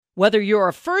Whether you're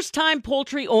a first-time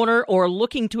poultry owner or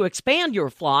looking to expand your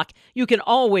flock, you can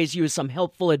always use some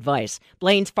helpful advice.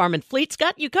 Blaine's Farm and Fleet's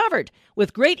got you covered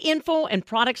with great info and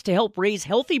products to help raise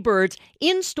healthy birds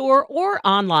in-store or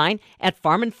online at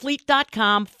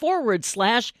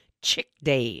farmandfleet.com/chick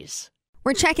days.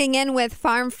 We're checking in with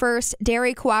Farm First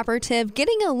Dairy Cooperative,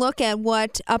 getting a look at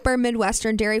what upper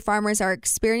Midwestern dairy farmers are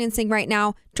experiencing right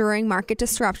now during market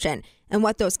disruption and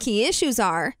what those key issues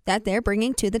are that they're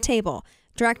bringing to the table.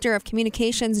 Director of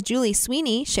Communications Julie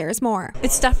Sweeney shares more.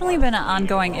 It's definitely been an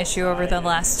ongoing issue over the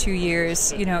last 2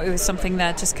 years. You know, it was something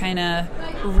that just kind of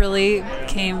really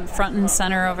came front and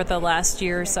center over the last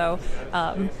year or so.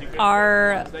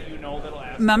 Our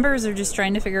members are just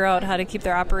trying to figure out how to keep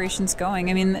their operations going.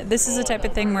 I mean, this is the type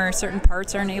of thing where certain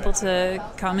parts aren't able to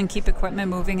come and keep equipment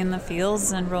moving in the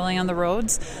fields and rolling on the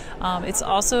roads. It's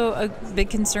also a big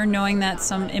concern knowing that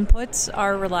some inputs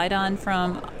are relied on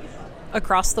from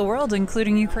across the world,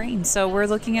 including Ukraine. So we're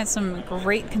looking at some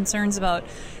great concerns about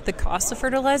the cost of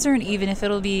fertilizer and even if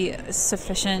it'll be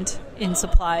sufficient in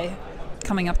supply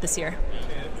coming up this year.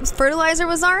 Fertilizer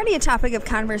was already a topic of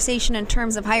conversation in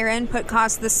terms of higher input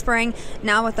costs this spring.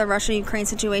 Now with the Russia-Ukraine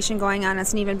situation going on,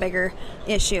 it's an even bigger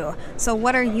issue. So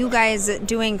what are you guys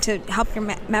doing to help your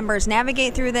members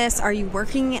navigate through this? Are you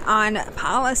working on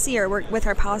policy or work with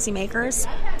our policymakers?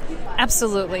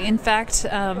 Absolutely. In fact,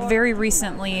 very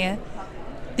recently,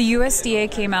 the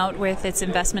USDA came out with its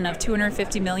investment of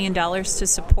 $250 million to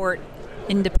support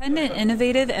independent,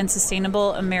 innovative, and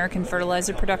sustainable American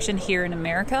fertilizer production here in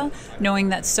America, knowing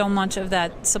that so much of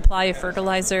that supply of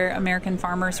fertilizer American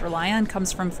farmers rely on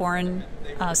comes from foreign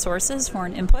sources,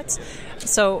 foreign inputs.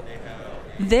 So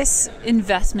this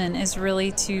investment is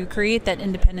really to create that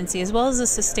independency as well as a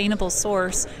sustainable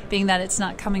source, being that it's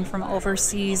not coming from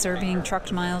overseas or being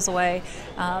trucked miles away,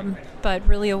 but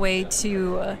really a way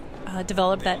to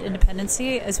develop that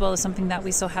independency as well as something that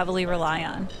we so heavily rely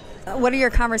on. What are your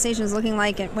conversations looking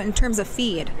like in terms of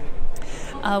feed?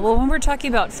 Well, when we're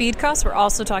talking about feed costs, we're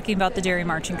also talking about the Dairy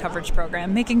Marching Coverage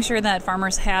Program, making sure that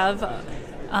farmers have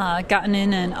gotten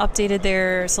in and updated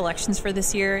their selections for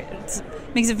this year. It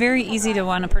makes it very easy to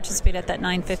want to participate at that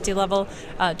 $9.50 level,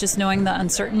 just knowing the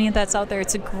uncertainty that's out there.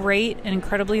 It's a great and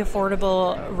incredibly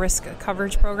affordable risk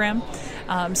coverage program.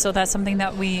 So that's something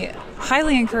that we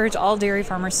highly encourage all dairy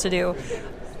farmers to do.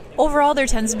 Overall, there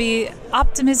tends to be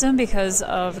optimism because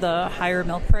of the higher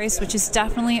milk price, which is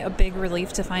definitely a big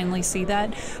relief to finally see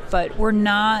that. But we're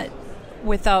not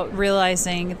without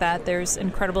realizing that there's an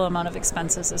incredible amount of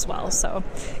expenses as well. So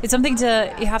it's something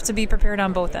you have to be prepared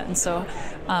on both ends. So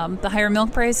the higher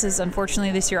milk price is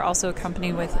unfortunately this year also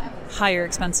accompanied with higher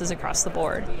expenses across the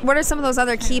board. What are some of those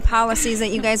other key policies that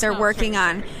you guys are working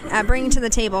on, bringing to the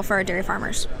table for our dairy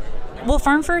farmers? Well,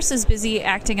 Farm First is busy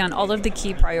acting on all of the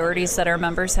key priorities that our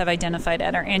members have identified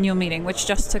at our annual meeting, which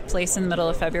just took place in the middle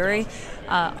of February.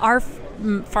 Our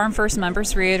Farm First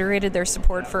members reiterated their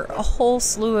support for a whole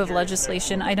slew of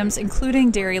legislation items, including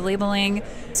dairy labeling,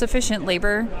 sufficient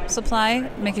labor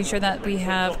supply, making sure that we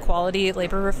have quality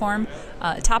labor reform.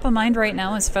 Top of mind right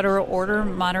now is federal order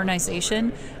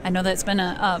modernization. I know that's been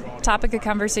a topic of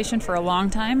conversation for a long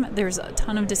time. There's a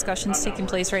ton of discussions taking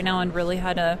place right now on really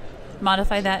how to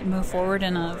modify that and move forward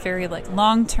in a very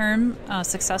long-term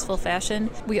successful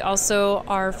fashion. We also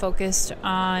are focused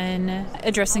on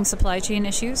addressing supply chain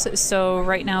issues. So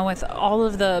right now with all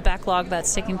of the backlog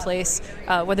that's taking place,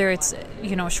 whether it's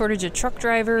a shortage of truck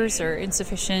drivers or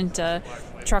insufficient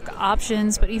truck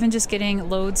options, but even just getting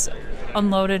loads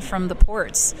unloaded from the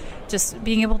ports, just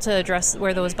being able to address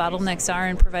where those bottlenecks are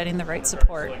and providing the right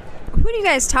support. Who do you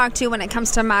guys talk to when it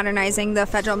comes to modernizing the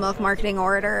federal milk marketing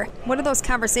order? What do those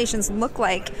conversations look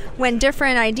like when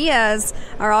different ideas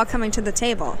are all coming to the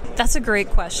table? That's a great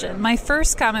question. My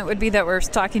first comment would be that we're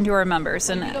talking to our members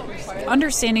and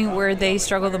understanding where they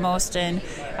struggle the most and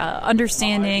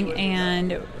understanding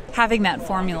and having that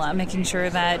formula, making sure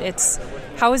that it's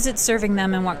how is it serving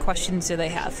them and what questions do they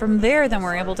have. From there, then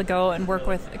we're able to go and work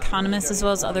with economists as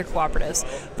well as other cooperatives.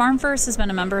 Farm First has been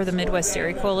a member of the Midwest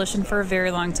Dairy Coalition for a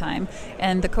very long time,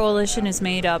 and the coalition is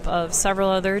made up of several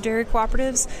other dairy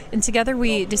cooperatives, and together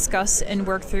we discuss and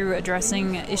work through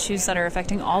addressing issues that are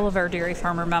affecting all of our dairy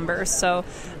farmer members. So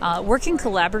working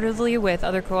collaboratively with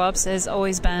other co-ops has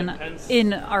always been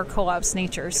in our co-op's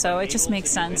nature, so it just makes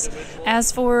sense.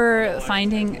 As for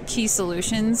finding key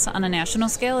solutions on a national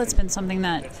scale, it's been something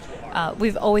that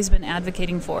we've always been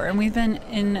advocating for, and we've been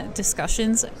in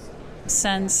discussions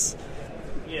since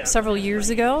several years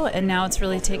ago, and now it's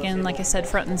really taken, like I said,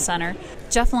 front and center.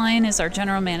 Jeff Lyon is our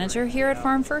general manager here at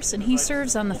Farm First, and he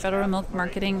serves on the Federal Milk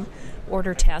Marketing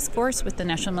order task force with the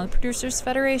National Milk Producers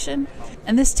Federation.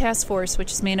 And this task force,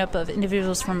 which is made up of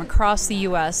individuals from across the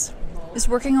U.S., is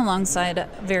working alongside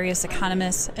various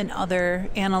economists and other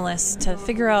analysts to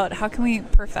figure out how can we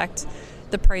perfect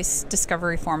the price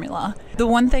discovery formula. The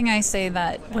one thing I say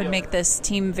that would make this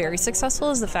team very successful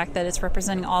is the fact that it's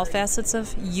representing all facets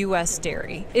of U.S.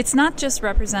 dairy. It's not just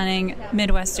representing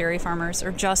Midwest dairy farmers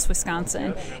or just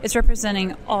Wisconsin. It's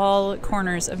representing all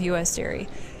corners of U.S. dairy.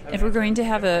 If we're going to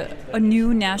have a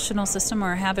new national system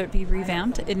or have it be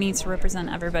revamped, it needs to represent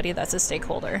everybody that's a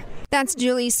stakeholder. That's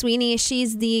Julie Sweeney.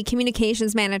 She's the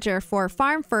communications manager for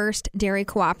Farm First Dairy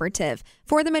Cooperative.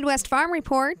 For the Midwest Farm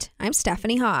Report, I'm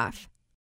Stephanie Hoff.